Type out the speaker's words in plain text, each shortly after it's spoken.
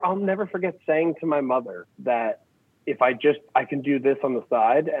I'll never forget saying to my mother that if I can do this on the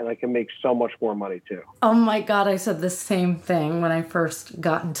side and I can make so much more money too. Oh my God, I said the same thing when I first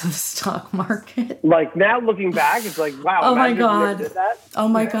got into the stock market. Like now looking back, it's like, wow, oh my imagine if you God. never did that. Oh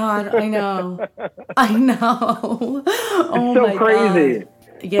my God, I know. I know. Oh It's so my crazy. God.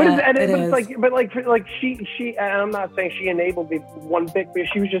 Yeah, but she, and I'm not saying she enabled me one bit, but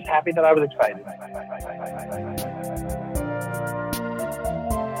she was just happy that I was excited.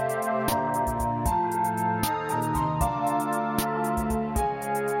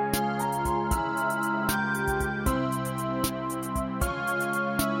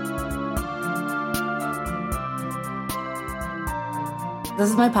 This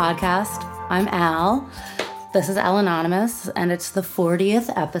is my podcast. I'm Al. This is Al Anonymous, and it's the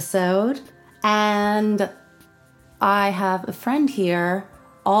 40th episode. And I have a friend here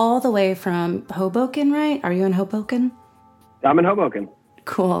all the way from Hoboken, right? Are you in Hoboken? I'm in Hoboken.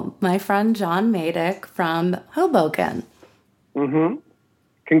 Cool. My friend John Madick from Hoboken. Mm-hmm.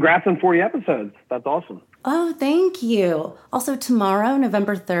 Congrats on 40 episodes. That's awesome. Oh, thank you. Also, tomorrow,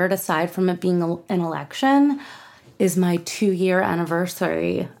 November 3rd, aside from it being an election, is my 2-year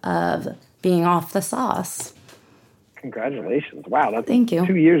anniversary of being off the sauce. Congratulations. Wow. Thank you.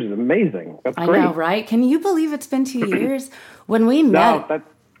 2 years is amazing. That's great. I know, right? Can you believe it's been 2 years? When we met,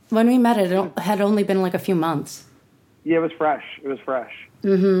 it had only been like a few months. Yeah, it was fresh.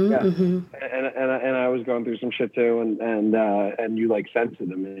 Mm-hmm, yeah. Mm-hmm. And I was going through some shit too, and you like sensed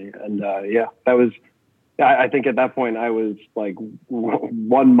it in me, and that was. I think at that point I was like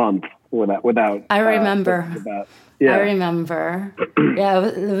 1 month without. I remember. Yeah. I remember. Yeah,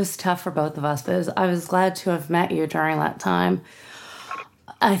 it was tough for both of us, but I was glad to have met you during that time.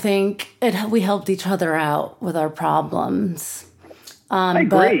 I think we helped each other out with our problems. I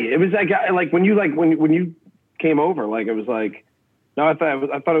agree. It was like when you came over, like it was like. No, I thought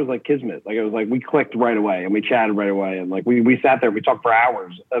it was like kismet. Like it was like we clicked right away and we chatted right away, and like we sat there, we talked for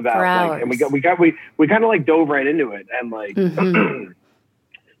hours and we kind of like dove right into it, and like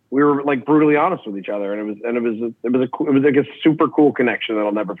we were like brutally honest with each other, and it was like a super cool connection that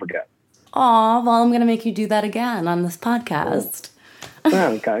I'll never forget. Aw, well, I'm gonna make you do that again on this podcast.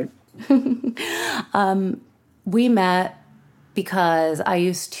 Oh, okay. We met because I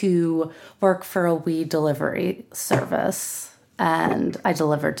used to work for a weed delivery service. And I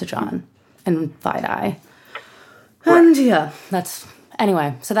delivered to John in Videye. And yeah,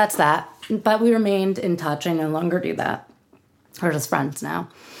 so that's that. But we remained in touch. I no longer do that. We're just friends now.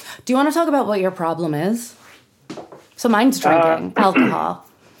 Do you want to talk about what your problem is? So mine's drinking, alcohol.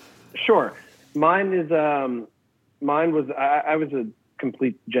 Sure. Mine was, I was a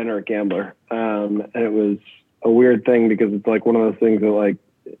complete degenerate gambler. And it was a weird thing because it's like one of those things that like,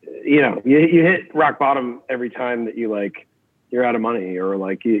 you hit rock bottom every time that you like, you're out of money or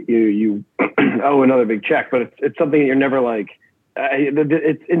like you owe another big check, but it's something that you're never like,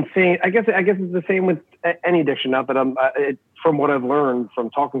 it's insane. I guess it's the same with any addiction. Not that from what I've learned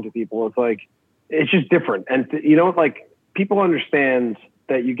from talking to people, it's like, it's just different. And like people understand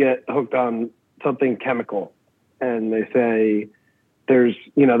that you get hooked on something chemical and they say there's,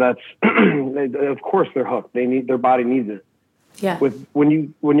 that's, of course they're hooked. Their body needs it. Yeah.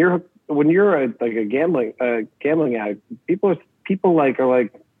 When you're a gambling addict, people are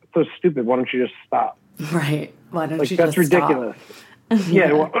like so stupid. Why don't you just stop? Right. Why don't you that's just ridiculous. Stop?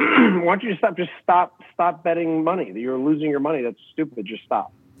 Yeah. Why don't you just stop? Just stop betting money. You're losing your money. That's stupid. Just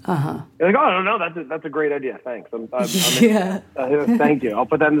stop. You're like, oh no, that's a great idea. Thanks. Thank you. I'll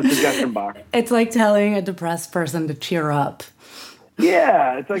put that in the suggestion box. It's like telling a depressed person to cheer up.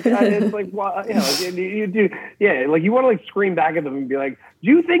 Yeah, it's like well, you do. Yeah, like you want to like scream back at them and be like,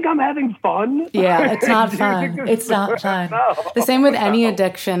 "Do you think I'm having fun?" Yeah, it's not fun. It's not fun. No. The same with any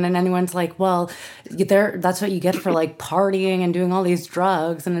addiction, and anyone's like, "Well, that's what you get for like partying and doing all these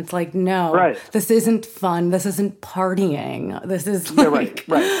drugs," and it's like, no, right. This isn't fun. This isn't partying. This is like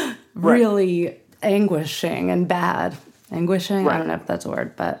really anguishing and bad. Anguishing. Right. I don't know if that's a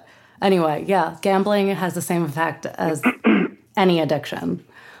word, but anyway, yeah, gambling has the same effect as any addiction.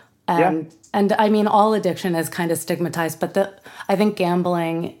 And I mean, all addiction is kind of stigmatized, but I think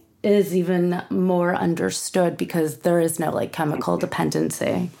gambling is even more understood because there is no like chemical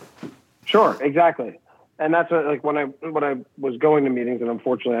dependency. Sure, exactly. And that's what, like when I was going to meetings, and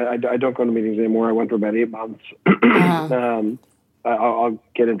unfortunately I don't go to meetings anymore. I went for about 8 months. I'll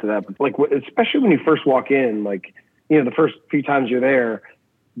get into that, but like especially when you first walk in, like the first few times you're there,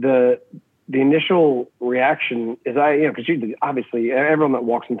 the the initial reaction is because obviously everyone that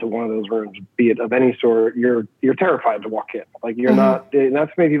walks into one of those rooms, be it of any sort, you're terrified to walk in. Like you're not.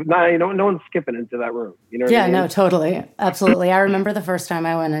 That's maybe not. No one's skipping into that room. You know? Yeah, what I mean? no, totally, absolutely. I remember the first time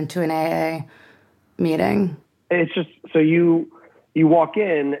I went into an AA meeting. It's just so you walk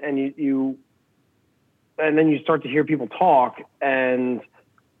in and you and then you start to hear people talk, and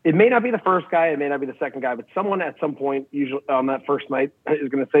it may not be the first guy, it may not be the second guy, but someone at some point, usually on that first night, is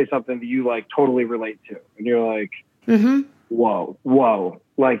going to say something that you like totally relate to, and you're like, whoa,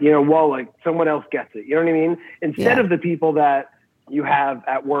 like whoa, like someone else gets it. You know what I mean? Instead of the people that you have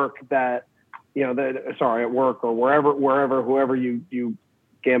at work that at work or wherever, whoever you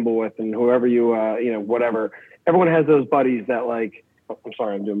gamble with, and whoever you whatever. Everyone has those buddies that like. I'm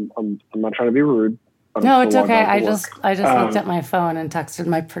sorry, I'm not trying to be rude. No, it's okay. I just looked at my phone and texted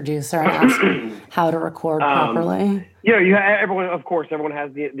my producer and asked how to record properly. Everyone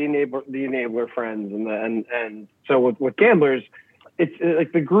has the enabler friends, and so with gamblers, it's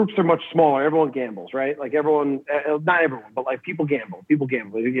like the groups are much smaller. Everyone gambles, right? Like everyone, not everyone, but like people gamble, and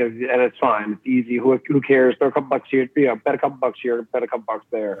it's fine. It's easy. Who cares? Throw a couple bucks here, bet a couple bucks here, bet a couple bucks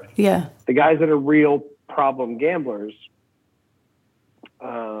there. Yeah. The guys that are real problem gamblers.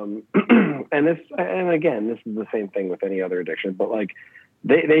 And again, this is the same thing with any other addiction, but like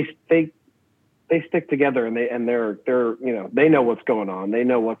they stick together, and they're they know what's going on. They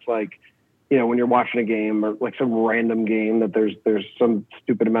know what's like, when you're watching a game or like some random game that there's some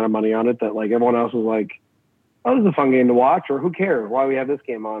stupid amount of money on it that like everyone else is like, oh, this is a fun game to watch, or who cares why we have this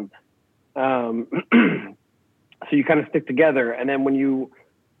game on. So you kind of stick together, and then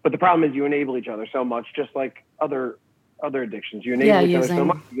but the problem is you enable each other so much, just like other addictions. You enable each other so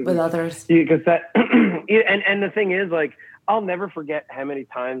much with others. Because that, and the thing is, like, I'll never forget how many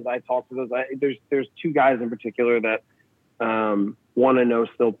times I talked to those. There's two guys in particular that, one I know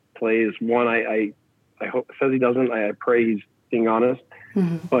still plays. One I hope says he doesn't. I pray he's being honest.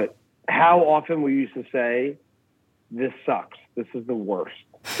 Mm-hmm. But how often we used to say, "This sucks. This is the worst.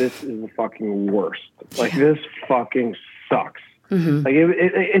 This is the fucking worst. Like this fucking sucks." Mm-hmm. Like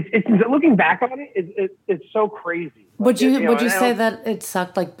it's looking back on it, it's so crazy. Would you say that it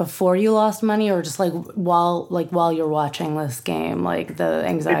sucked like before you lost money, or just like while you're watching this game, like the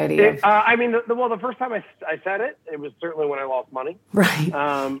anxiety the first time I said it was certainly when I lost money.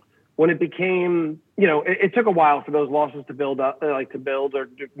 Right. When it became, it took a while for those losses to build up, or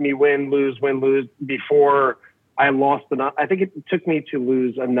me win, lose, before I lost enough. I think it took me to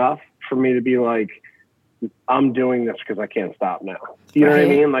lose enough for me to be like, I'm doing this because I can't stop now. You know what I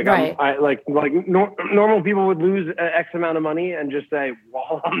mean? Like, right. Normal people would lose X amount of money and just say,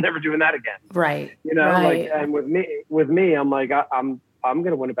 well, I'm never doing that again. Right. Right. Like, and with me, I'm like, I'm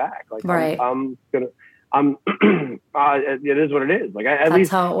going to win it back. Like, right. It is what it is. Like, at that's least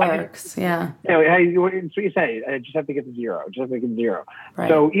how it works. Yeah. Hey, what you say? I just have to get to zero. Right.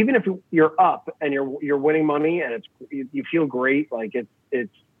 So even if you're up and you're winning money and you feel great, like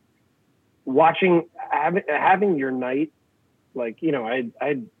it's watching, having your night, like, I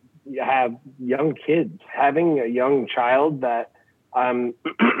have young kids, having a young child that I'm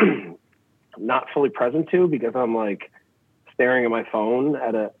not fully present to because I'm like staring at my phone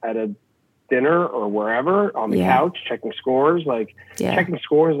at a dinner or wherever on the couch, checking scores, checking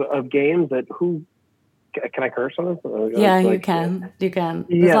scores of games that can I curse on this? Yeah, you can.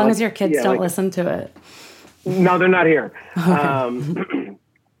 As long as your kids don't listen to it. No, they're not here. Okay.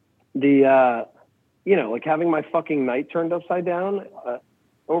 Like having my fucking night turned upside down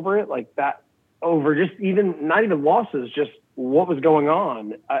over it, like that, over just not even losses, just what was going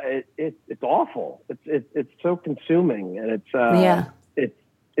on. It's awful. It's so consuming, and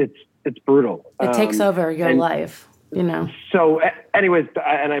it's brutal. It takes over your life, So anyways,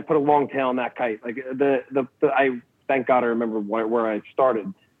 and I put a long tail on that kite. Like I thank God I remember where I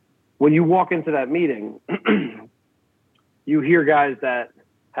started. When you walk into that meeting, you hear guys that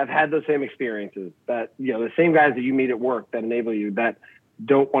have had those same experiences, that, the same guys that you meet at work that enable you, that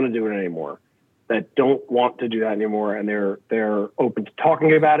don't want to do it anymore, that don't want to do that anymore. And they're open to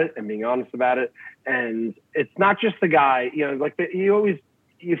talking about it and being honest about it. And it's not just the guy, you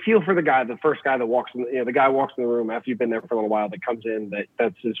feel for the guy, the first guy that walks in, the guy walks in the room after you've been there for a little while, that comes in,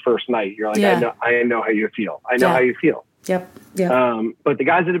 that's his first night. You're like, I know how you feel. I know how you feel. Yep. But the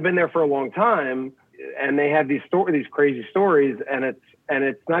guys that have been there for a long time, and they have these crazy stories, and it's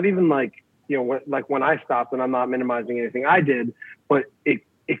not even like, like when I stopped, and I'm not minimizing anything I did, but it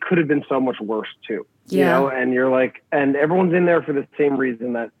could have been so much worse too. And you're like, and everyone's in there for the same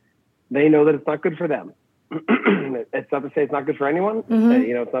reason, that they know that it's not good for them. It's not to say it's not good for anyone. Mm-hmm.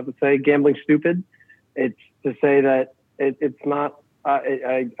 It's not to say gambling's stupid. It's to say that it's not.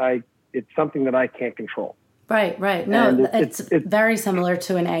 it's something that I can't control. Right. No, it's very similar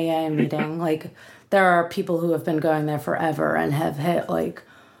to an AA meeting. Like, there are people who have been going there forever and have hit like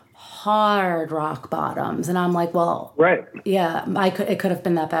hard rock bottoms, and I'm like, well, right, yeah, it could have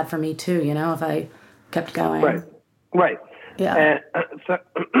been that bad for me too, if I kept going. Right. Yeah. And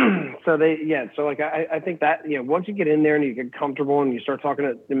so I think that, once you get in there and you get comfortable and you start talking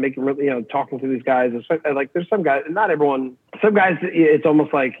talking to these guys, like there's some guys, not everyone, some guys, it's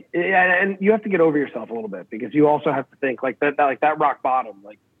almost like, and you have to get over yourself a little bit, because you also have to think like that that rock bottom.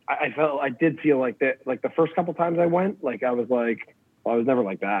 Like I did feel like that, like the first couple times I went, like I was like, well, I was never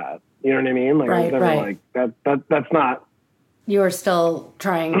like that. You know what I mean? Like I was never like that. That's not. You were still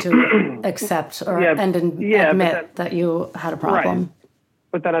trying to accept admit that you had a problem. Right.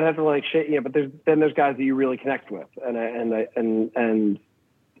 But then I'd have to like shit. But there's guys that you really connect with, and I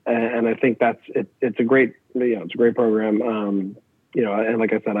think that's it. It's a great it's a great program. And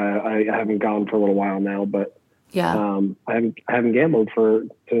like I said, I haven't gone for a little while now, but I haven't gambled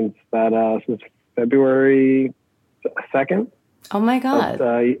since February 2nd. Oh my God!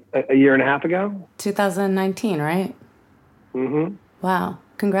 A year and a half ago. 2019, right? Mm-hmm. Wow!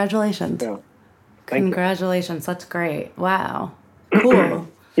 Congratulations! Yeah. Congratulations! That's great. Wow. Cool.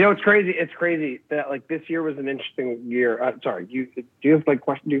 It's crazy. It's crazy that like this year was an interesting year. Sorry, do you have like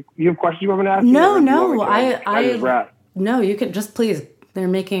questions? Do you have questions you want me to ask? No. No, you can just please. They're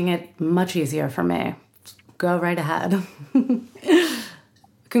making it much easier for me. Go right ahead.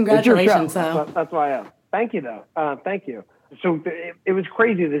 Congratulations, though. That's why I am. Thank you, though. Thank you. So it was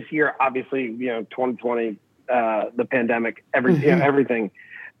crazy this year. Obviously, 2020, the pandemic, everything.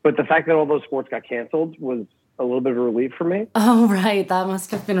 But the fact that all those sports got canceled was a little bit of a relief for me. Oh, right. That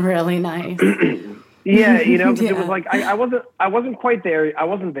must have been really nice. Yeah, because it was like I wasn't quite there. I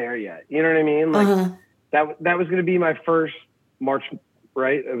wasn't there yet. You know what I mean? Like that was going to be my first March,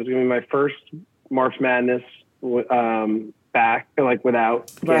 right? It was going to be my first March Madness back, like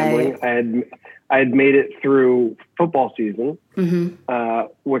without gambling. Right. I had made it through football season,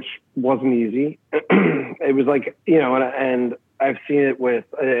 which wasn't easy. It was like, and I've seen it with,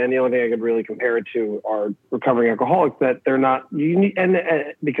 and the only thing I could really compare it to are recovering alcoholics, that they're not unique. And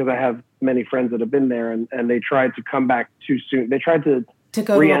because I have many friends that have been there, and they tried to come back too soon. They tried to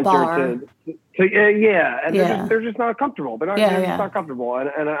go to a bar. And they're just not comfortable. They're just not comfortable.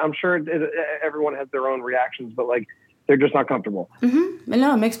 And I'm sure everyone has their own reactions, but like, they're just not comfortable. Mm-hmm.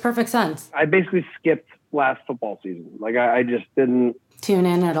 No, it makes perfect sense. I basically skipped last football season. Like I just didn't tune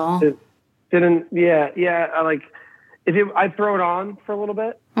in at all. I'd throw it on for a little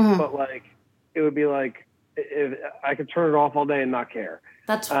bit, but like it would be like if I could turn it off all day and not care.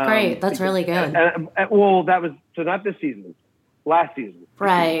 That's great. That's really good. Well, that was so not this season, last season.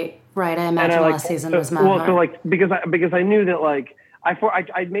 Right. I imagine last season was mad. Well, so like because I knew that like I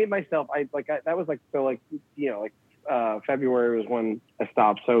made myself that was like so like February was when I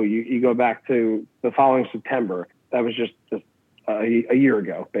stopped. So you go back to the following September. That was just a year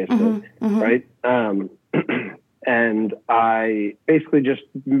ago, basically, right? And I basically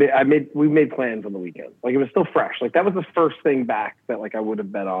we made plans on the weekend. Like it was still fresh. Like that was the first thing back that like I would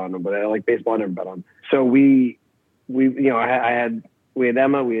have bet on, but like baseball I never bet on. So we had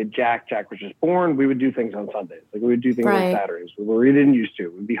Emma, we had Jack. Jack was just born. We would do things on Sundays. Like we would do things on Saturdays where we didn't used to.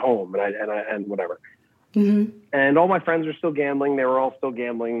 We'd be home and whatever. Mm-hmm. And all my friends are still gambling. They were all still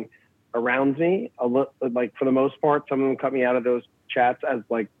gambling around me. Like for the most part, some of them cut me out of those chats as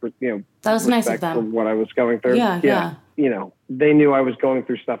like, that was nice of them for what I was going through. Yeah. They knew I was going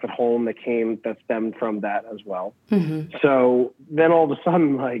through stuff at home that stemmed from that as well. Mm-hmm. So then all of a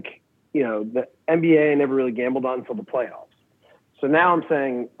sudden, like, the NBA I never really gambled on until the playoffs. So now I'm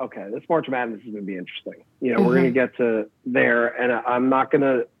saying, okay, this March Madness is going to be interesting. We're going to get to there, and I'm not going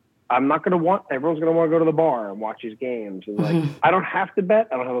to want, everyone's going to want to go to the bar and watch these games. And like, I don't have to bet.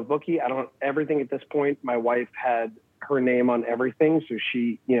 I don't have a bookie. I don't, everything at this point, my wife had her name on everything. So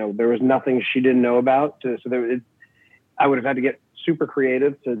she, there was nothing she didn't know about. I would have had to get super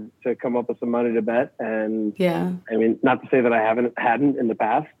creative to come up with some money to bet. And I mean, not to say that I hadn't in the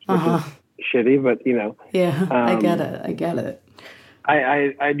past, which is shitty, but I get it.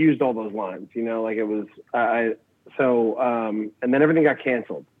 I'd used all those lines, like it was, and then everything got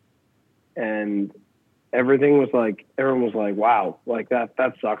canceled. And everything was like, everyone was like, wow, like that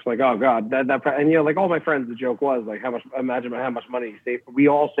sucks. Like, oh God, that, and like all my friends, the joke was like, imagine how much money you saved. We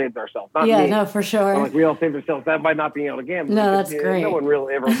all saved ourselves. Not me. No, for sure. Like we all saved ourselves. That by not being able to gamble. No, that's great. No one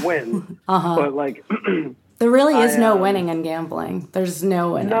really ever wins. But like, There really is no winning in gambling. There's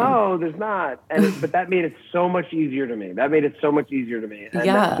no winning. No, there's not. But that made it so much easier to me. And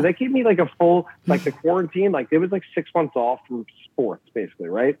Yeah. So they gave me like a full, like the quarantine, like it was like 6 months off from sports basically,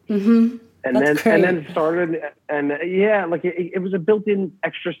 right? Mm-hmm. And then it started, and like it was a built-in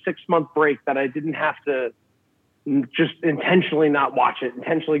extra 6 month break that I didn't have to just intentionally not watch it,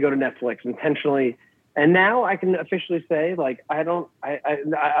 intentionally go to Netflix, intentionally. And now I can officially say, like,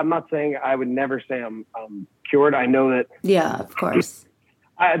 I'm not saying I would never say I'm cured. I know that. Yeah, of course.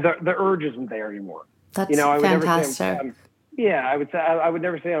 The urge isn't there anymore. That's I would fantastic. Never say I would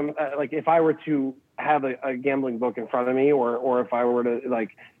never say I'm like, if I were to have a gambling book in front of me, or if I were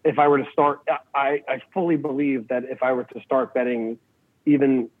to start, I fully believe that if I were to start betting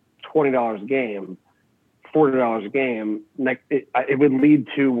even $20 a game, $40 a game, it would lead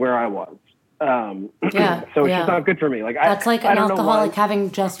to where I was. So it's just not good for me. Like that's like an alcoholic having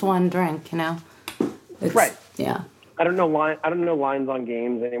just one drink, right. Yeah. I don't know lines on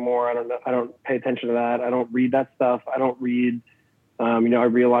games anymore. I don't pay attention to that. I don't read that stuff. I don't read, I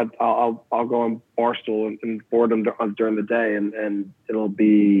realize I'll go on Barstool and boredom during the day, and it'll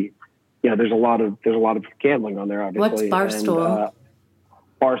be, there's a lot of gambling on there, obviously. What's Barstool? And,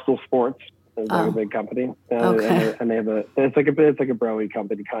 Barstool Sports. It's like a big company, okay. And they have it's like a bro-y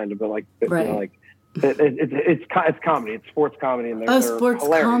company kind of, but like, right. It's comedy. It's sports comedy, and they're sports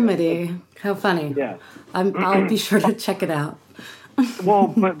hilarious. Comedy. How funny! Yeah, I'll be sure to check it out. Well,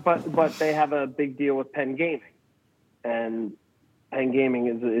 but they have a big deal with Penn Gaming, and Penn Gaming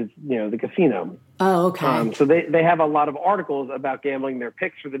is the casino. Oh, okay. So they have a lot of articles about gambling, their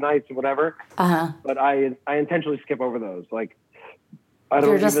picks for the nights and whatever. But I intentionally skip over those. Like,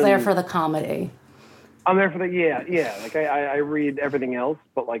 You're just there for the comedy. I'm there for the Like I read everything else,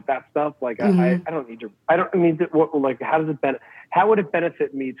 but like that stuff, like I don't need to. How would it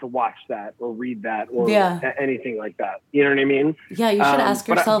benefit me to watch that or read that or anything like that? You know what I mean? Yeah, you should ask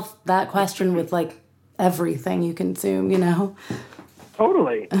yourself that question with like everything you consume.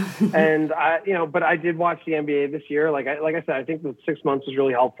 Totally. And but I did watch the NBA this year. Like I said, I think the 6 months was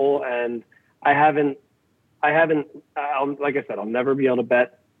really helpful, and I haven't. Like I said, I'll never be able to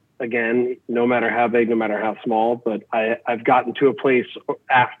bet again, no matter how big, no matter how small. But I've gotten to a place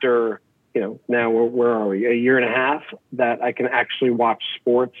after, now where are we? A year and a half that I can actually watch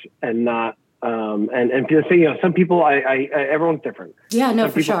sports and not. And some people, everyone's different. Yeah, no,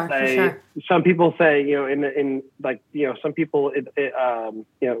 for sure. Some people say, some people,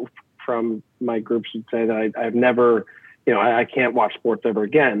 from my groups would say that I've never. I can't watch sports ever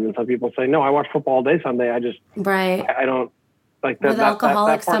again. And some people say, no, I watch football all day Sunday. I don't like that. With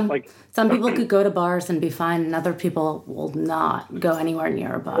alcoholics, some people could go to bars and be fine, and other people will not go anywhere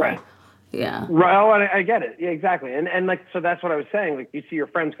near a bar. Right. Yeah. Right. Oh, I get it. Yeah, exactly. And like, so that's what I was saying. Like, you see your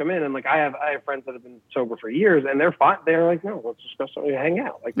friends come in, and like, I have friends that have been sober for years, and they're fine. They're like, no, let's just go hang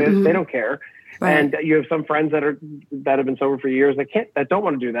out. Like, they don't care. Right. And you have some friends that have been sober for years that don't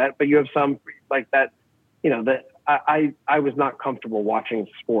want to do that. But you have some like that, that I was not comfortable watching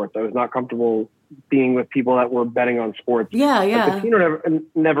sports. I was not comfortable being with people that were betting on sports. Yeah. The casino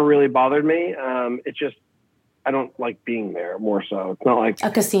never really bothered me. It's just, I don't like being there more so. It's not like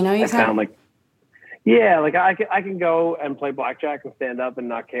a casino. You sound like, like I can go and play blackjack and stand up and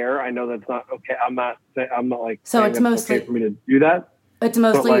not care. I know that's not okay. I'm not like, so it's mostly okay for me to do that. It's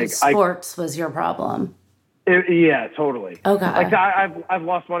mostly sports was your problem. Yeah, totally. Okay. Like I've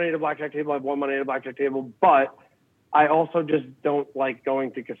lost money at a blackjack table. I've won money at a blackjack table, but I also just don't like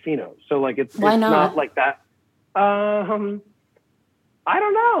going to casinos. So like it's not like that. I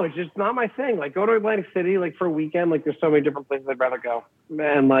don't know. It's just not my thing. Like, go to Atlantic City, like, for a weekend. Like, there's so many different places I'd rather go.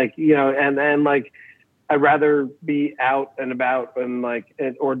 And like, and then like, I'd rather be out and about and like,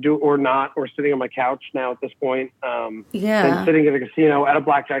 or sitting on my couch now at this point. Than sitting at a casino at a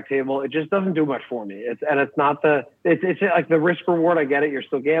blackjack table. It just doesn't do much for me. It's not it's like the risk reward. I get it. You're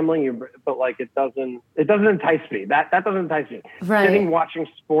still gambling, but like, it doesn't entice me. That doesn't entice me. Right. Sitting and watching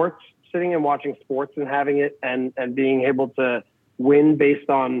sports and having it and being able to win based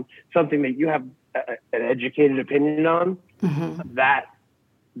on something that you have an educated opinion on, that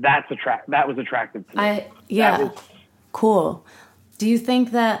was attractive to me. Cool. Do you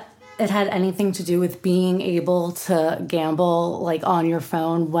think that it had anything to do with being able to gamble like on your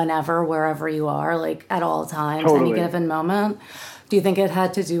phone whenever, wherever you are, like at all times, any given moment? Do you think it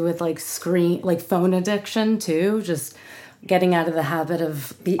had to do with like phone addiction too? Just getting out of the habit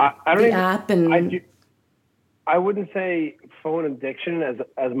of the app and... I wouldn't say phone addiction as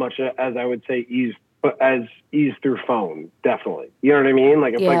much as I would say ease through phone. Definitely. You know what I mean?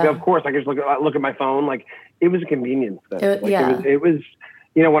 Like, like, of course I could just look at my phone. Like, it was a convenience thing. It was,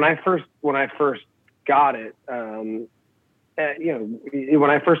 when I first got it, when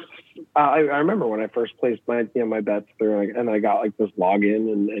I first, I remember when I first placed my bets through, and I got like this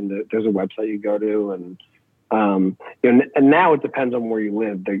login, and there's a website you go to, and and now it depends on where you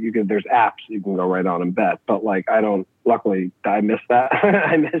live. There's apps you can go right on and bet, but like luckily I missed that.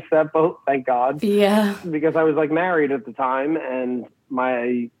 I missed that boat, thank God. Yeah. Because I was like married at the time, and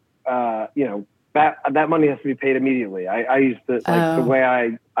my that money has to be paid immediately. I used to the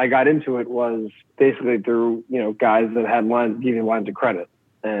way I got into it was basically through guys that had give you lines of credit,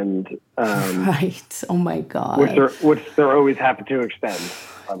 and right. Oh my God. Which they're always happy to extend.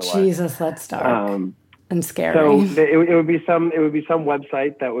 By the way. Jesus, that's dark and scary. So it would be some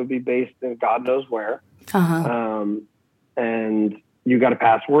website that would be based in God knows where, and you got a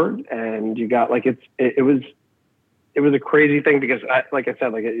password, and you got like it was a crazy thing because like I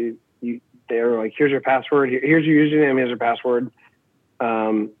said, they were like, here's your password, here's your username, here's your password.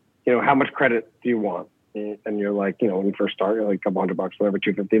 How much credit do you want? And you're like, when you first start, you're like $200, whatever,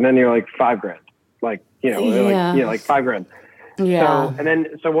 $250, and then you're like $5,000, like like $5,000. Yeah.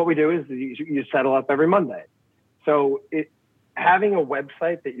 So what we do is you settle up every Monday. So having a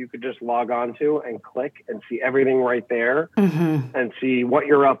website that you could just log on to and click and see everything right there, and see what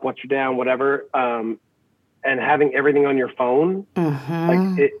you're up, what you're down, whatever. And having everything on your phone,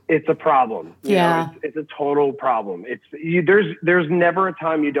 like it's a problem. It's a total problem. There's never a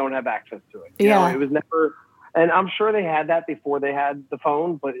time you don't have access to it. It was never, and I'm sure they had that before they had the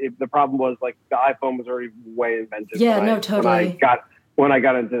phone, but the problem was like the iPhone was already way invented. Totally. When I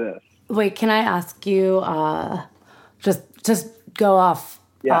got into this. Wait, can I ask you, just go off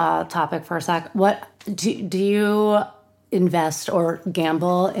topic for a sec. What do you invest or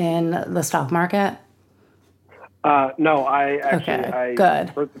gamble in the stock market? No, I actually,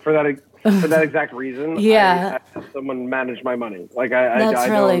 good. For that exact reason. I had someone manage my money. Like that's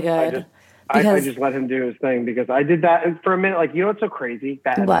really good. I just let him do his thing because I did that and for a minute. Like, what's so crazy?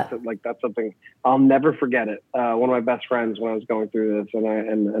 That's something I'll never forget it. One of my best friends when I was going through this,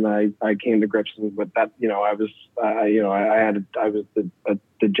 and I came to grips with that. I was a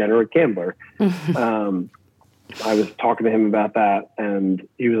degenerate gambler. I was talking to him about that, and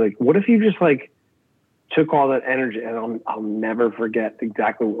he was like, "What if you just like took all that energy?" And I'll never forget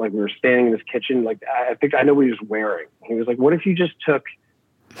exactly, like, we were standing in this kitchen, like I think I know what he was wearing. He was like, "What if you just took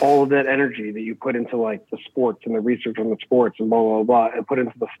all of that energy that you put into like the sports and the research on the sports and blah, blah, blah, and put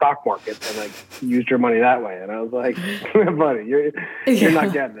into the stock market and like used your money that way?" And I was like, "Buddy, you're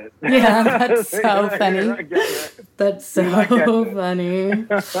not getting it." Yeah, that's so funny. That's so funny.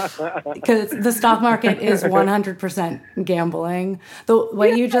 Because the stock market is 100% gambling. The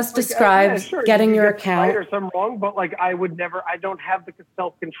way you just described getting your account. Right or some wrong, but like I don't have the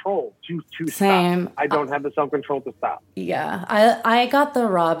self-control to Same. stop. I don't have the self-control to stop. Yeah. I got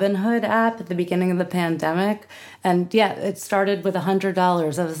the Robinhood app at the beginning of the pandemic. And yeah, it started with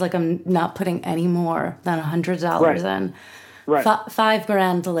 $100. I was like, I'm not putting any more than $100 in. Right.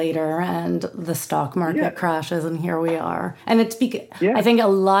 $5,000 later, and the stock market crashes, and here we are. And it's I think a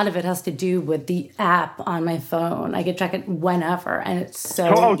lot of it has to do with the app on my phone. I can check it whenever, and it's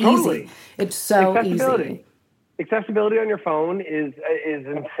so easy. It's so easy. Accessibility on your phone is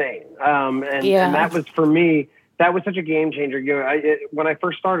insane. And that was, for me, that was such a game changer. When I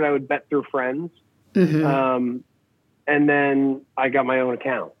first started, I would bet through friends, and then I got my own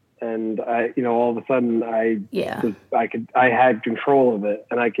account. And all of a sudden I had control of it,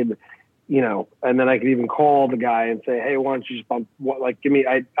 and I could, and then I could even call the guy and say, "Hey, why don't you just give me,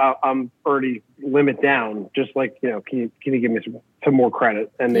 I'm already limit down. Just can you give me some more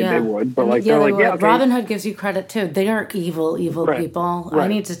credit?" And they would, but they're like, "Yeah, okay." Robinhood gives you credit too. They are evil people. Right. I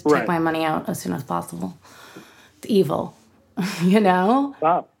need to take my money out as soon as possible. It's evil,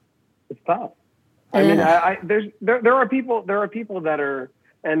 Stop. It's tough. I mean, there are people that are.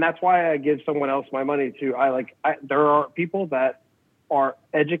 And that's why I give someone else my money too. There are people that are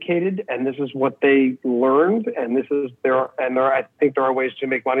educated, and this is what they learned, and I think there are ways to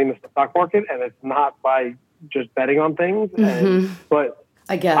make money in the stock market, and it's not by just betting on things. But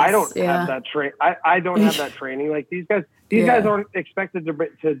I guess I don't have that I don't have that training. Like these guys aren't expected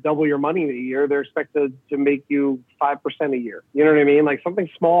to double your money in a year. They're expected to make you 5% a year. You know what I mean? Like something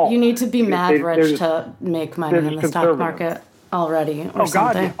small. You need to be mad rich to make money in the stock market already or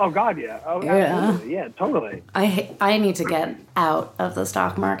something. God, yeah. Oh, absolutely. Yeah, totally. I need to get out of the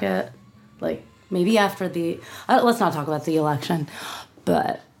stock market, like maybe after the let's not talk about the election,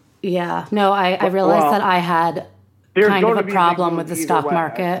 but yeah, no, I realized that I had kind of a problem with the stock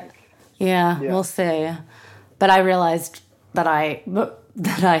market. Yeah, we'll see. But I realized that I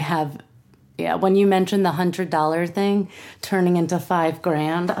have, when you mentioned the $100 thing turning into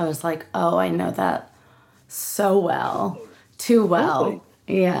 $5,000, I was like, oh, I know that so well. Too well.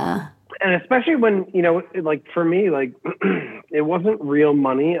 Yeah. And especially when, like for me, like it wasn't real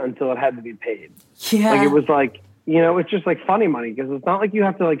money until it had to be paid. Yeah. Like it was like, it's just like funny money because it's not like you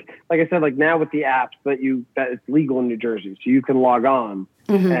have to like I said, like now with the apps that it's legal in New Jersey. So you can log on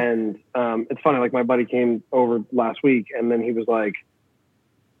and it's funny. Like my buddy came over last week and then he was like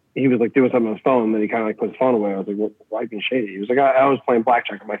doing something on his phone. And then he kind of like put his phone away. I was like, well, why are you being shady? He was like, I was playing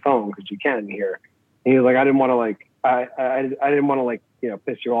blackjack on my phone because you can here. And he was like, I didn't want to like, I didn't want to like,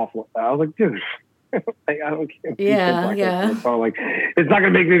 piss you off. I was like, dude, I don't care. Yeah. Like, it's not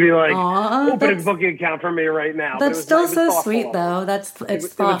going to make me be like, open a booking account for me right now. That's still so sweet, though. It's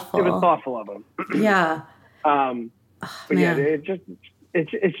thoughtful. It was thoughtful of him. Yeah. But yeah,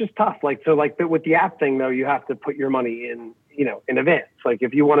 it's just tough. Like, so like with the app thing though, you have to put your money in, in advance. Like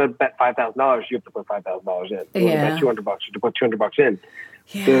if you want to bet $5,000, you have to put $5,000 in. If you want to bet $200, you have to put $200 in.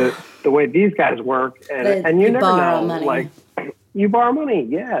 Yeah. The way these guys work, and you never know, money. Like you borrow money.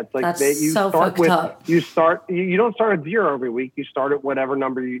 Yeah, it's like you don't start at zero every week. You start at whatever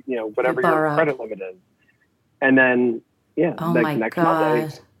number whatever your credit limit is, and then next Monday,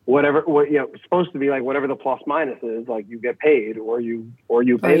 whatever it's supposed to be like whatever the plus minus is, like you get paid or you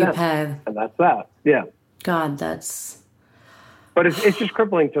pay them, and that's that. Yeah. God, that's. But it's just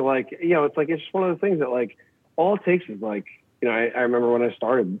crippling to like it's like it's just one of those things that like all it takes is like. I remember when I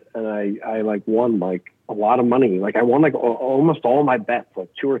started and I like won like a lot of money. Like I won like almost all my bets like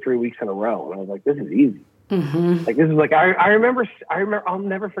 2 or 3 weeks in a row. And I was like, this is easy. Mm-hmm. Like this is like, I remember I'll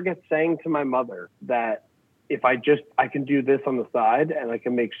never forget saying to my mother that if I can do this on the side and I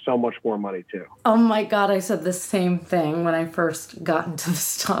can make so much more money too. Oh my God. I said the same thing when I first got into the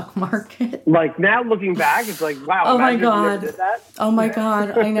stock market. Like now looking back, it's like, wow. Oh my God. Did that. Oh my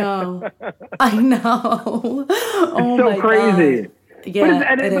God. I know. I know. Oh it's so crazy. God.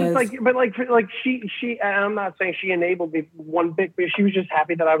 Yeah, but it's like she, and I'm not saying she enabled me one bit, but she was just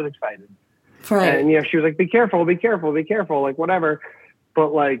happy that I was excited. Right. And she was like, be careful, like whatever.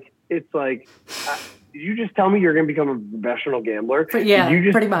 But like, it's like, did you just tell me you're going to become a professional gambler? Yeah,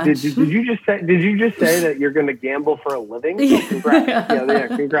 pretty much. Did you just say that you're going to gamble for a living? So congrats. Yeah,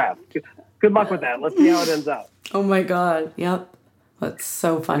 congrats. Good luck with that. Let's see how it ends up. Oh my God. Yep. That's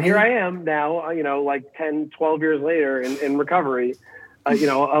so funny. And here I am now, like 10, 12 years later in recovery, a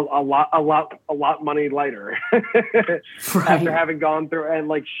lot money lighter after having gone through and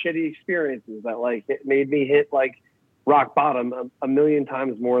like shitty experiences that like it made me hit like rock bottom a million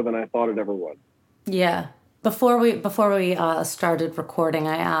times more than I thought it ever would. Yeah. Before we started recording,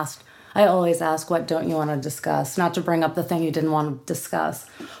 I always ask, what don't you want to discuss? Not to bring up the thing you didn't want to discuss,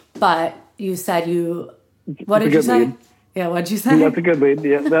 but you said what did you say? Lead. Yeah, what'd you say? That's a good lead.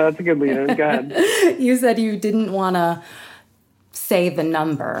 Yeah, that's a good lead. Go ahead. You said you didn't want to say the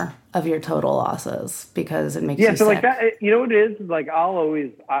number of your total losses because it makes you so sick. Like that, what it is like I'll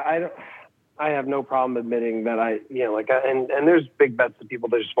always, I have no problem admitting that and there's big bets to people,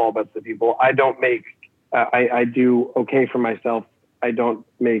 there's small bets to people. I don't make, I do okay for myself. I don't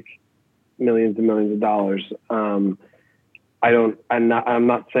make millions and millions of dollars. I'm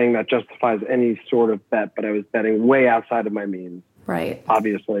not saying that justifies any sort of bet, but I was betting way outside of my means. Right.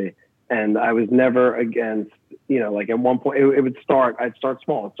 Obviously. And I was never against, like at one point I'd start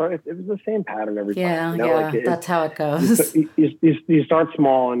small. It was the same pattern every time. Yeah. That's how it goes. You start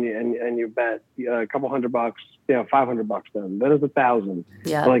small and you bet a couple $100, $500 then it's 1,000.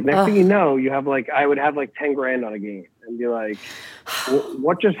 Yeah. But like next thing you know, you have like, I would have like 10 grand on a game and be like,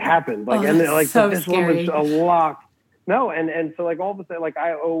 what just happened? Like, and like so this scary. one was a lock. No. And so like all of a sudden, like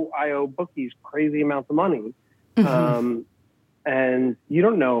I owe bookies crazy amounts of money. Mm-hmm. And you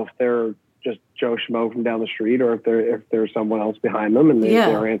don't know if they're just Joe Schmo from down the street or if there's someone else behind them and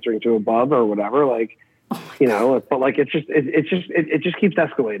they're answering to above or whatever. Like, but like it just keeps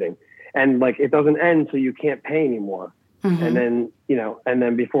escalating, and like it doesn't end, so you can't pay anymore. Mm-hmm. And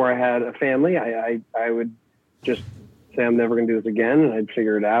then before I had a family, I would just say I'm never going to do this again, and I'd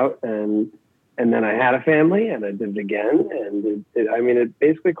figure it out. And then I had a family, and I did it again, and it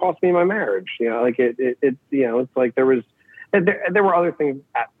basically cost me my marriage. It's like there were other things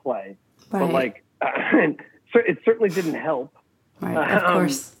at play, right. But like, so it certainly didn't help. Right, of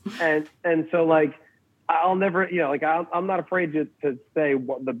course. And so like, I'll never, I'm not afraid to say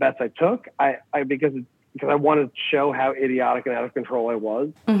what the bets I took. Because I wanted to show how idiotic and out of control I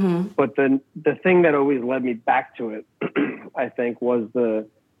was. Mm-hmm. But then the thing that always led me back to it, I think, was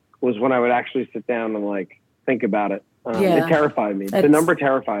when I would actually sit down and like think about it. It terrified me. The number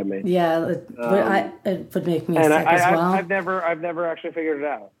terrified me. Yeah, it would make me sick as well. I've never actually figured it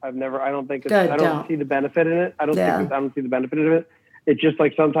out. I don't see the benefit in it. I don't see the benefit of it. it's just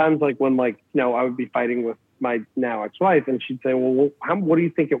like sometimes like when like, I would be fighting with my now ex-wife and she'd say, well, what do you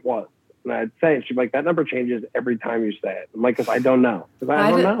think it was? And I'd say, and she'd be like, that number changes every time you say it. I'm like, because I don't know. Because I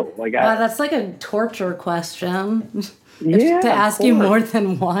don't know. Like, that's like a torture question. Yeah, to ask you more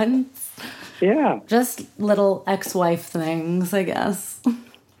than once. Yeah. Just little ex-wife things, I guess.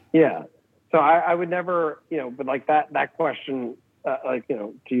 Yeah. So I would never, but like that question,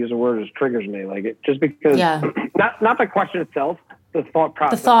 to use a word, just triggers me. Like it just because, not the question itself, the thought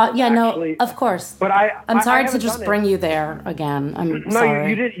process. The thought, actually, no, of course. But I'm sorry to just bring you there again. I'm sorry. No,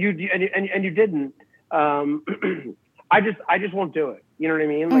 you did, and you didn't. I just won't do it. You know what I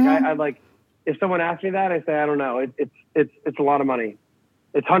mean? Like I like, if someone asks me that, I say I don't know. It's a lot of money.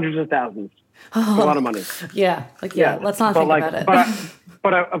 It's hundreds of thousands. It's a lot of money. Yeah. Like let's not think about it.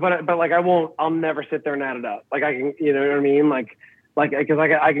 But like I'll never sit there and add it up. Like I can, you know what I mean? Like because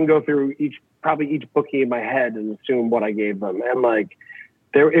I can go through each bookie in my head and assume what I gave them. And like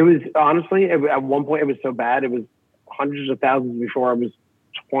it was honestly at one point it was so bad it was hundreds of thousands before I was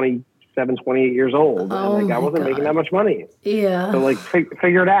 27, 28 years old. And like I wasn't making that much money. Yeah. So like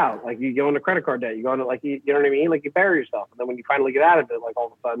figure it out. Like you go into credit card debt, you go into like you know what I mean? Like you bury yourself. And then when you finally get out of it, like all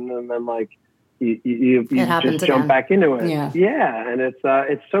of a sudden and then like you just jump back into it. Yeah. And it's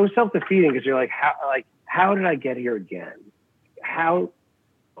so self-defeating because you're like, how did I get here again? How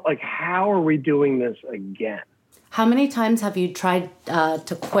are we doing this again? How many times have you tried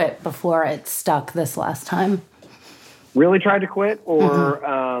to quit before it stuck this last time? Really tried to quit or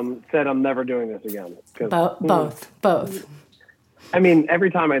said I'm never doing this again? Both. I mean,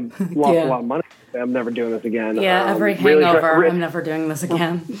 every time I lost a lot of money, I'm never doing this again. Yeah, every hangover, I'm never doing this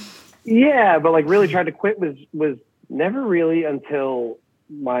again. Yeah, but like really tried to quit was never really until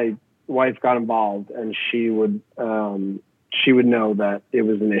my wife got involved and she would know that it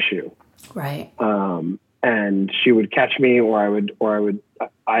was an issue. Right. And she would catch me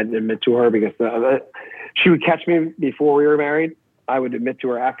I'd admit to her because she would catch me before we were married. I would admit to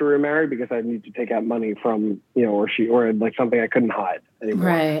her after we were married because I need to take out money from, or like something I couldn't hide anymore.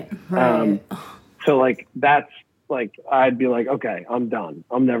 Right. So like, that's like, I'd be like, okay, I'm done.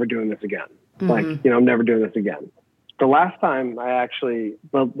 I'm never doing this again. Like, I'm never doing this again. The last time I actually,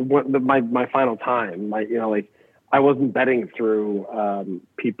 my final time, I wasn't betting through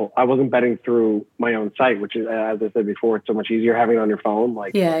people. I wasn't betting through my own site, which is, as I said before, it's so much easier having it on your phone.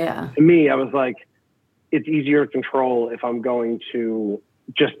 Like, to me, I was like, it's easier to control if I'm going to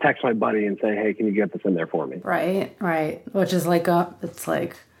just text my buddy and say, hey, can you get this in there for me? Right. Which is like, it's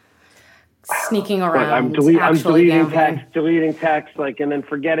like sneaking around. I'm deleting text, like, and then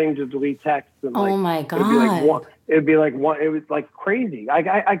forgetting to delete text. And, like, oh my God. It was like crazy.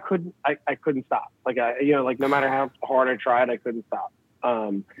 I couldn't stop. Like, no matter how hard I tried, I couldn't stop.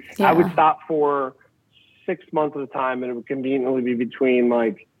 I would stop for 6 months at a time and it would conveniently be between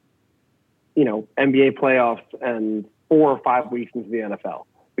like, NBA playoffs and 4 or 5 weeks into the NFL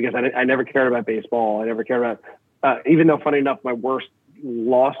because I never cared about baseball. I never cared about, even though funny enough, my worst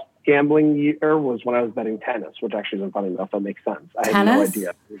loss gambling year was when I was betting tennis, which actually isn't funny enough. That makes sense. I had no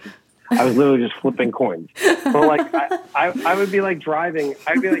idea. I was literally just flipping coins. But like, I would be like driving,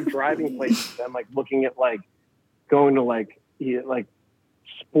 places and like looking at like going to like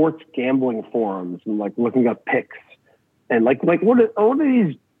sports gambling forums and like looking up picks and like what are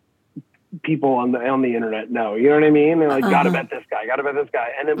these people on the internet know? You know what I mean? They're like, gotta bet this guy,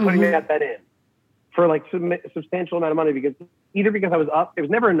 and then putting that bet in for like substantial amount of money because I was up, it was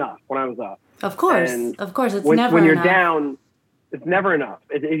never enough when I was up. Of course, it's never enough. When you're down, it's never enough.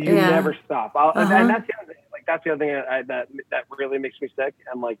 You never stop. And that's the other thing. Like that's the other thing that really makes me sick.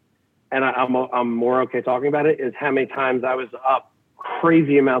 And like, and I'm more okay talking about it is how many times I was up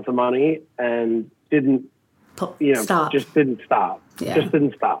crazy amounts of money and didn't, stop. Just didn't stop. Yeah. Just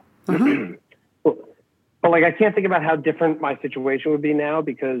didn't stop. But like, I can't think about how different my situation would be now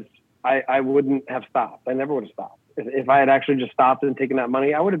because I wouldn't have stopped. I never would have stopped. If I had actually just stopped and taken that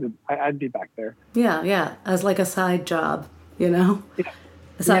money, I'd be back there. Yeah. As like a side job, Yeah.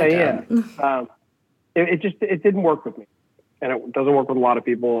 A side job. It didn't work with me, and it doesn't work with a lot of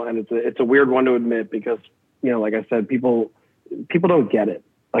people. And it's a weird one to admit because, like I said, people don't get it.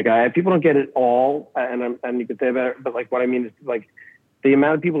 Like people don't get it all. And you could say that, but like, what I mean is like the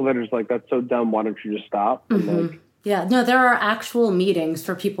amount of people that are just like, that's so dumb. Why don't you just stop? And like, yeah, no, there are actual meetings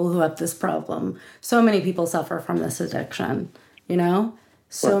for people who have this problem. So many people suffer from this addiction,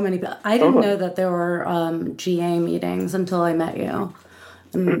 So many people. I didn't know that there were GA meetings until I met you.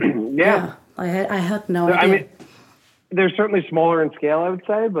 And, I had no idea. I mean, they're certainly smaller in scale, I would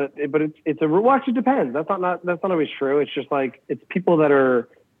say, but it actually depends. That's not always true. It's just like, it's people that are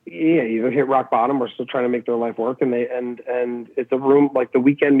yeah, either hit rock bottom or still trying to make their life work. And it's a room, like the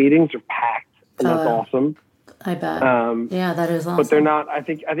weekend meetings are packed, and that's awesome. I bet. Yeah, that is awesome. But they're not. I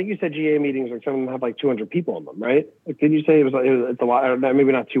think you said GA meetings, like some of them have like 200 people in them, right? Like, did you say it's a lot?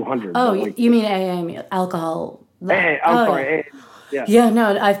 Maybe not 200. Oh, like, you mean AA alcohol? AA, I'm sorry. AA, yeah. Yeah,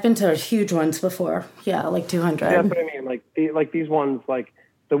 no, I've been to huge ones before. Yeah, like 200. Yeah, that's what I mean. Like these ones, like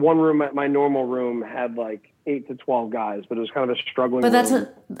the one room at my normal room had like 8 to 12 guys, but it was kind of a struggling. But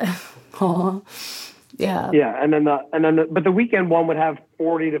room. Yeah. Yeah, but the weekend one would have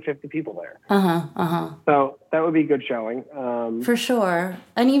 40 to 50 people there. So that would be good showing. For sure.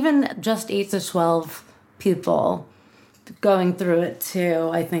 And even just 8 to 12 people going through it too,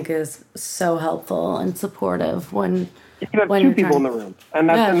 I think is so helpful and supportive when you can have two people in the room. And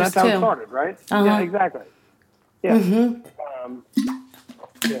that's how it started, right? Yeah, exactly. Yeah.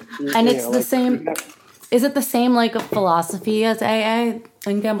 And it's the same. Is it the same like a philosophy as AA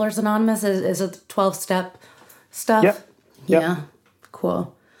and Gamblers Anonymous? Is it 12-step stuff? Yep. Yeah.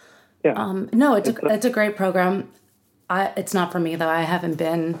 Cool. Yeah. No, it's a great program. It's not for me though. I haven't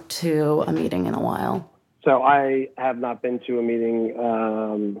been to a meeting in a while. So I have not been to a meeting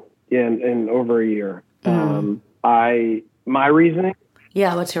in over a year. My reasoning.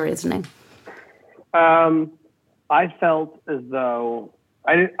 Yeah. What's your reasoning? I felt as though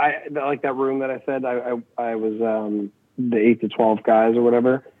I like that room that I said I was the 8 to 12 guys or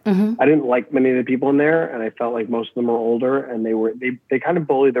whatever. I didn't like many of the people in there, and I felt like most of them were older, and they kind of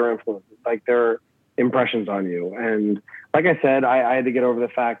bullied their influences, like their impressions on you. And like I said, I had to get over the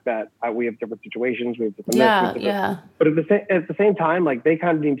fact that we have different situations, we have different But at the same time, like they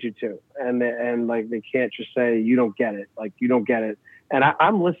kind of need you too, and like they can't just say you don't get it, like you don't get it. And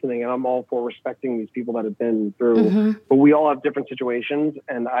I'm listening, and I'm all for respecting these people that have been through. But we all have different situations,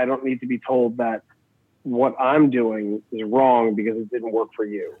 and I don't need to be told that what I'm doing is wrong because it didn't work for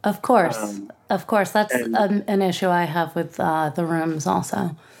you. Of course, that's an issue I have with the rooms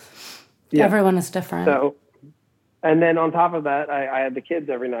also. Yeah. Everyone is different. So, and then on top of that, I had the kids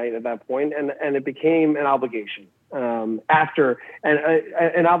every night at that point, and it became an obligation. After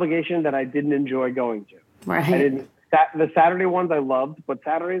an obligation that I didn't enjoy going to. Right. I didn't. The Saturday ones I loved, but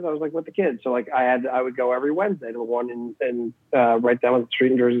Saturdays I was like with the kids. So like I would go every Wednesday to the one in right down the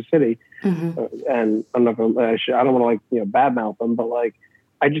street in Jersey City. And I'm not gonna, I don't want to like badmouth them, but like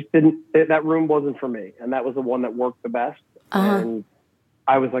I just didn't. That room wasn't for me, and that was the one that worked the best. And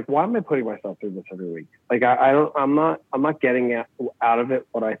I was like, why am I putting myself through this every week? Like I'm not getting out of it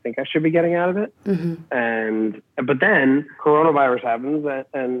what I think I should be getting out of it. But then coronavirus happens,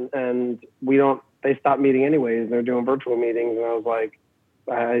 and we don't. They stopped meeting anyways. They're doing virtual meetings, and I was like,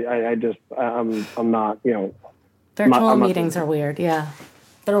 I'm not. Virtual meetings are weird. Yeah,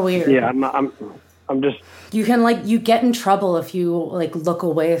 they're weird. Yeah, I'm just. You can you get in trouble if you look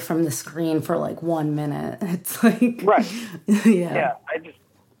away from the screen for 1 minute. It's like right. Yeah.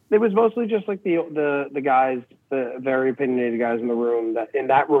 It was mostly just like the guys, the very opinionated guys in the room. In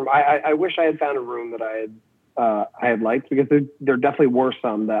that room, I wish I had found a room that I had liked, because there definitely were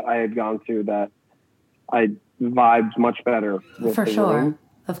some that I had gone to that I vibed much better with. For sure. Room.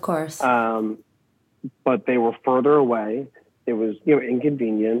 Of course. But they were further away. It was,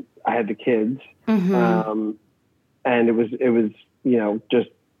 inconvenient. I had the kids. And it was, just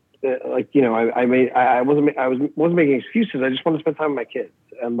I wasn't making excuses. I just wanted to spend time with my kids.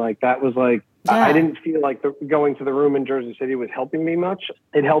 And that was I didn't feel like going to the room in Jersey City was helping me much.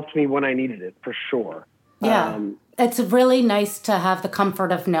 It helped me when I needed it, for sure. Yeah. It's really nice to have the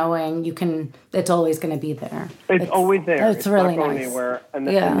comfort of knowing it's always going to be there. It's always there. It's really not going nice.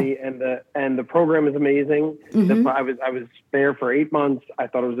 Anywhere. And the program is amazing. I was there for 8 months. I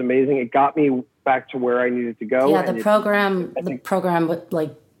thought it was amazing. It got me back to where I needed to go. Yeah, the program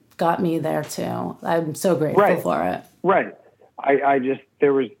got me there too. I'm so grateful for it. Right.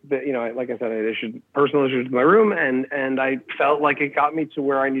 There was, like I said, I had personal issues with my room, and I felt like it got me to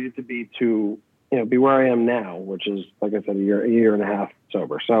where I needed to be be where I am now, which is, like I said, a year and a half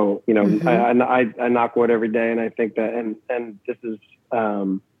sober. So, I knock wood every day. And I think that, and this is,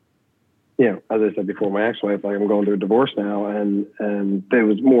 as I said before, my ex-wife, I'm going through a divorce now, and there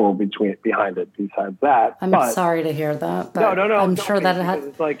was more behind it besides that. I'm sorry to hear that. But no. I'm sure that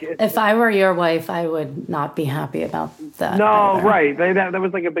if I were your wife, I would not be happy about that. No, either. Right. That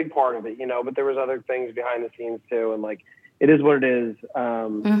was a big part of it, but there was other things behind the scenes too. And it is what it is.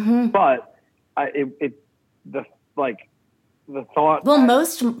 But the thought. Well,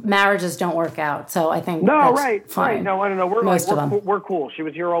 most marriages don't work out, so I think right. Fine. No, I don't know. We're cool. She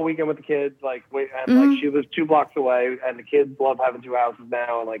was here all weekend with the kids, she lives 2 blocks away, and the kids love having 2 houses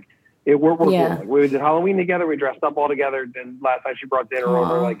now, and We're cool. Yeah. Like, we did Halloween together. We dressed up all together. And last night she brought dinner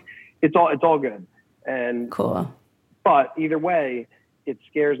over. Like, it's all good. And cool. But either way, it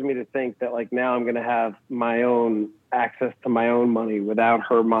scares me to think that like now I'm going to have my own access to my own money without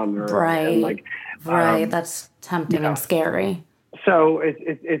her monitoring. Right. And like, That's tempting and scary. So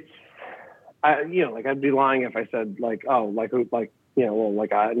it's like I'd be lying if I said like, oh, like who, like, well,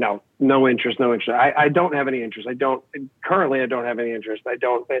 like no interest. I don't have any interest. I don't have any interest.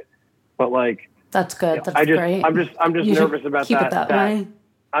 But like, that's good. That's great. I'm just nervous about keep that. It that way.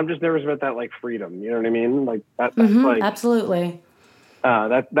 I'm just nervous about that, like freedom. You know what I mean? Like that's like absolutely.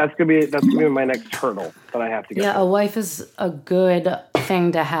 That's gonna be my next hurdle that I have to get. Yeah, a wife is a good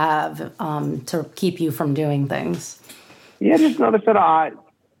thing to have to keep you from doing things. Yeah, just another set of eyes.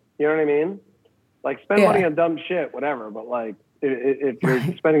 You know what I mean? Like spend money on dumb shit, whatever. But like if you're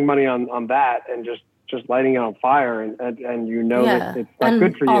spending money on that and just lighting it on fire and that it's not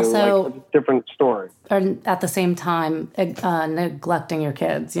good for you, also, like, it's a different story. And at the same time, neglecting your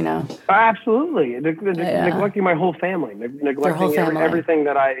kids, Absolutely. Neglecting my whole family, neglecting everything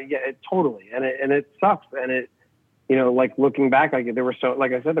that totally. And it sucks. And it, like looking back, like there were so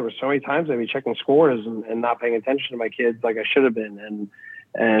many times I'd be checking scores and not paying attention to my kids like I should have been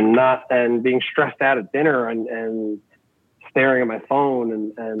and being stressed out at dinner and staring at my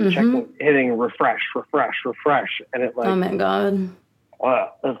phone and checking, hitting refresh. And it like, oh my God.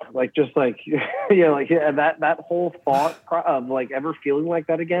 That whole thought of like ever feeling like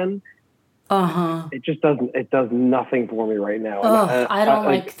that again. It does nothing for me right now. I don't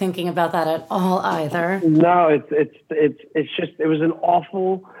like thinking about that at all either. No, it's just, it was an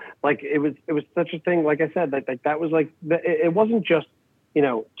awful, like, it was such a thing. Like I said, that was like, it wasn't just,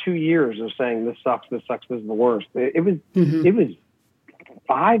 2 years of saying this sucks, this is the worst. It was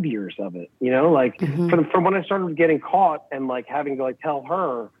 5 years of it, from when I started getting caught and like having to like tell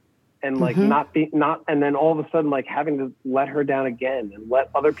her and like and then all of a sudden like having to let her down again and let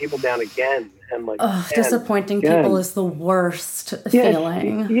other people down again and like disappointing people is the worst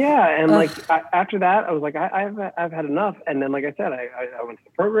feeling. Yeah, and like after that I was like I've had enough. And then like I said, I went to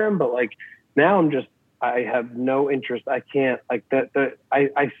the program, but like now I have no interest. I can't like that.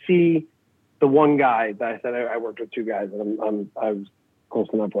 I see the one guy that I said I worked with, two guys that I was close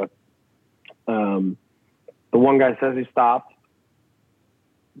enough with. The one guy says he stopped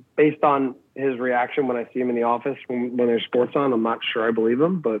based on his reaction when I see him in the office when there's sports on. I'm not sure I believe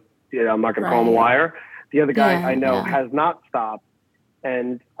him, but I'm not going to call him a liar. The other guy I know has not stopped,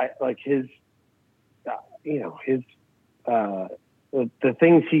 and I like his, the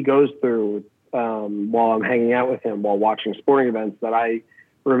things he goes through while I'm hanging out with him, while watching sporting events that I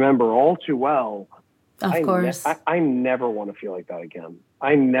remember all too well. Of course. I never want to feel like that again.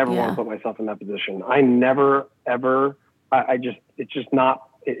 I never want to put myself in that position. I never, ever, it's not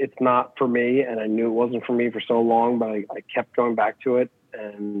for me. And I knew it wasn't for me for so long, but I kept going back to it.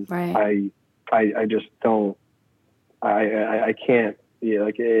 And I just don't, I can't,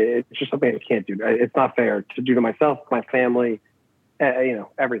 it's just something I can't do. It's not fair to do to myself, my family,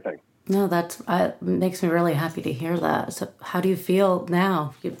 everything. No, that makes me really happy to hear that. So how do you feel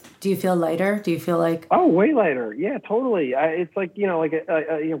now? Do you feel lighter? Do you feel like... Oh, way lighter. Yeah, totally. It's like,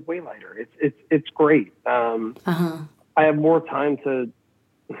 way lighter. It's great. I have more time to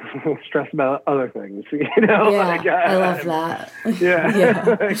stress about other things, Yeah, I love that.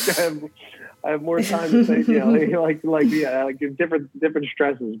 Yeah. I have more time to say, different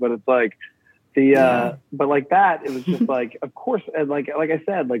stresses, but it's like, but like that, it was just like, of course, and like I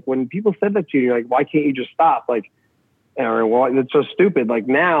said, like when people said that to you, you're like, why can't you just stop? Like, well, it's so stupid. Like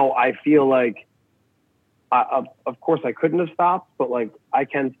now I feel like, of course I couldn't have stopped, but like I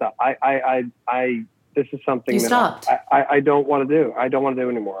can stop. This is something I don't want to do. I don't want to do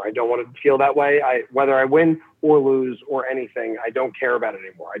anymore. I don't want to feel that way. Whether I win or lose or anything, I don't care about it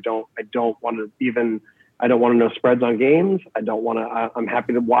anymore. I don't want to know spreads on games. I'm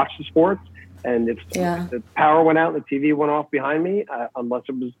happy to watch the sports. And if the power went out and the TV went off behind me, unless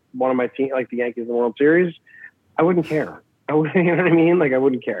it was one of my team, like the Yankees in the World Series, I wouldn't care. You know what I mean? Like I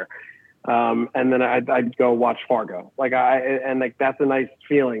wouldn't care. And then I'd go watch Fargo. That's a nice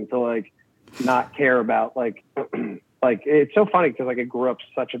feeling to like not care about like it's so funny because like I grew up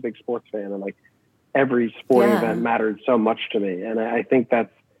such a big sports fan and like every sporting event mattered so much to me. And I think I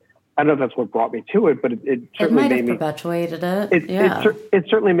don't know if that's what brought me to it, but it certainly made me perpetuated it. It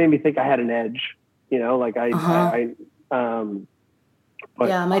certainly made me think I had an edge, my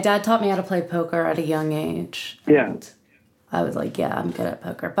dad taught me how to play poker at a young age. And I was like, I'm good at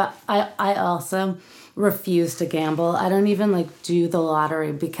poker. But I also refuse to gamble. I don't even like do the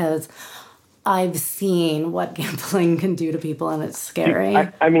lottery because I've seen what gambling can do to people, and it's scary.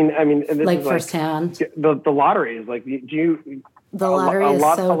 I mean, and this like is firsthand. The lottery is like, do you? The lottery is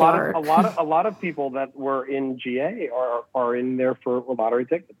so dark. A lot of people that were in GA are in there for lottery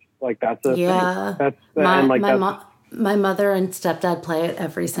tickets. Like that's a thing. That's my mother and stepdad play it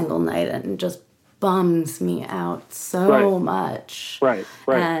every single night, and it just bums me out so much. Right.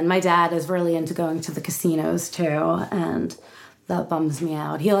 And my dad is really into going to the casinos too, and that bums me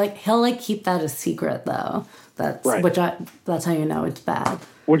out. He'll keep that a secret though. That's how you know it's bad.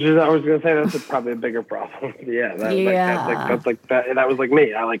 Which is, I was going to say, that's probably a bigger problem. That's like that. That was like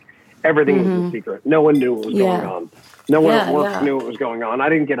me. Everything was a secret. No one knew what was going on. No one at work knew what was going on. I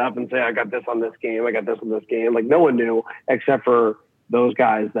didn't get up and say, I got this on this game. I got this on this game. Like no one knew except for those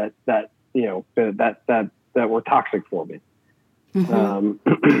guys that were toxic for me. Mm-hmm.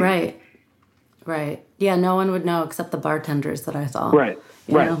 Right. Yeah. No one would know except the bartenders that I saw. Right.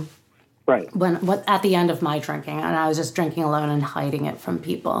 When at the end of my drinking, and I was just drinking alone and hiding it from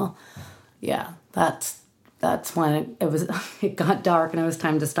people. Yeah. That's when it got dark and it was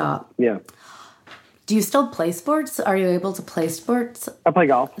time to stop. Yeah. Do you still play sports? Are you able to play sports? I play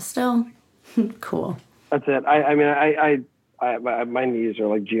golf. Still? Cool. That's it. My knees are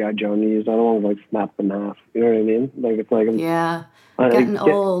like G.I. Joe knees. I don't want to like snap them off. You know what I mean? Like it's like getting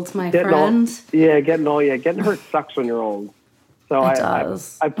old, my friend. Getting old. Yeah, getting hurt sucks when you're old. So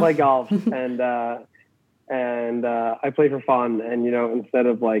I play golf and I play for fun. And instead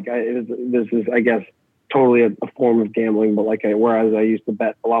of like this is I guess totally a form of gambling, but like whereas I used to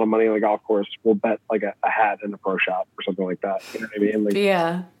bet a lot of money on the golf course, we'll bet like a hat in a pro shop or something like that. You know what I mean? Like,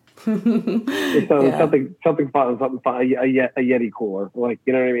 yeah. It's something fun, a Yeti cooler, like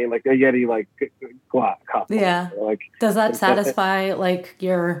you know what I mean, like a Yeti like cup. Yeah. Like, does that satisfy like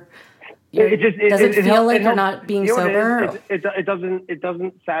your? Does it feel like you're not being sober? It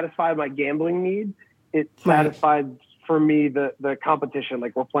doesn't satisfy my gambling need. It satisfies for me the competition.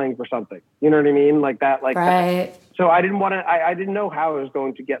 Like we're playing for something. You know what I mean? Like that. Like right. So I didn't want to. I didn't know how I was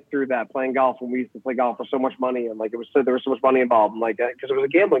going to get through that playing golf when we used to play golf for so much money and like there was so much money involved and like because it was a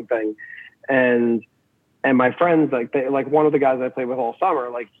gambling thing, and my friends like one of the guys I played with all summer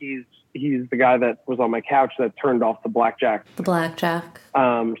like he's the guy that was on my couch that turned off the blackjack.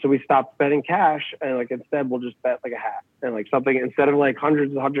 So we stopped betting cash and like instead we'll just bet like a hat and like something instead of like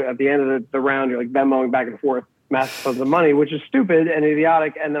hundreds at the end of the round you're like Venmoing back and forth massive sums of money, which is stupid and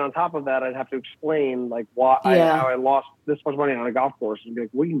idiotic. And then on top of that, I'd have to explain like how I lost this much money on a golf course and be like,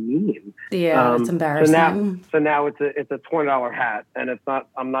 what do you mean? Yeah, it's embarrassing. So now it's a $20 hat and it's not,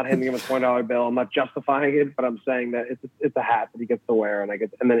 I'm not handing him a $20 bill. I'm not justifying it, but I'm saying that it's a hat that he gets to wear and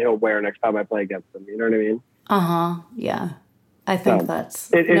then he'll wear next time I play against him. You know what I mean? Yeah. I think I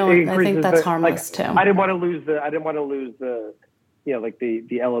think that's harmless too. I didn't want to lose the like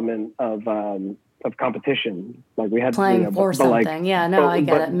the element of competition, like we had playing for something. I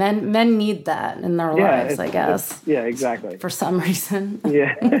get it. Men need that in their lives, I guess. Yeah, exactly. For some reason.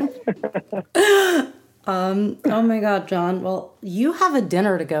 Yeah. Oh my God, John. Well, you have a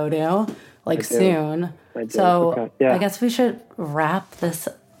dinner to go to, soon. I do. So okay. Yeah. I guess we should wrap this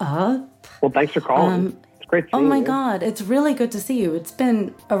up. Well, thanks for calling. It's great to see you. Oh my God, it's really good to see you. It's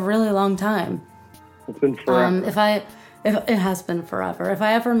been a really long time. It's been forever. If it has been forever. If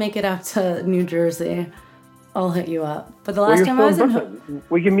I ever make it out to New Jersey, I'll hit you up. But the last time I was in Brooklyn.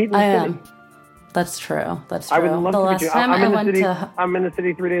 We can meet in the city. That's true. I would love to meet you. I'm in the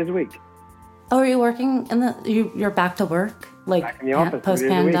city 3 days a week. Oh, are you working you're back to work? Like back in the office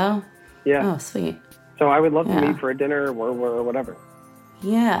post-pando? Yeah. Oh, sweet. So I would love to meet for a dinner or whatever.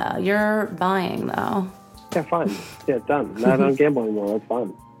 Yeah, you're buying though. Yeah, fine. Yeah, done. I don't gamble anymore. That's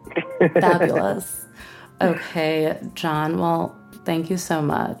fine. Fabulous. Okay, John. Well, thank you so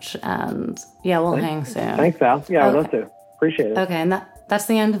much. And we'll hang soon. Thanks, Al. Yeah, I'd love to. Appreciate it. Okay, and that's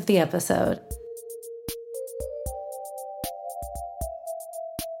the end of the episode.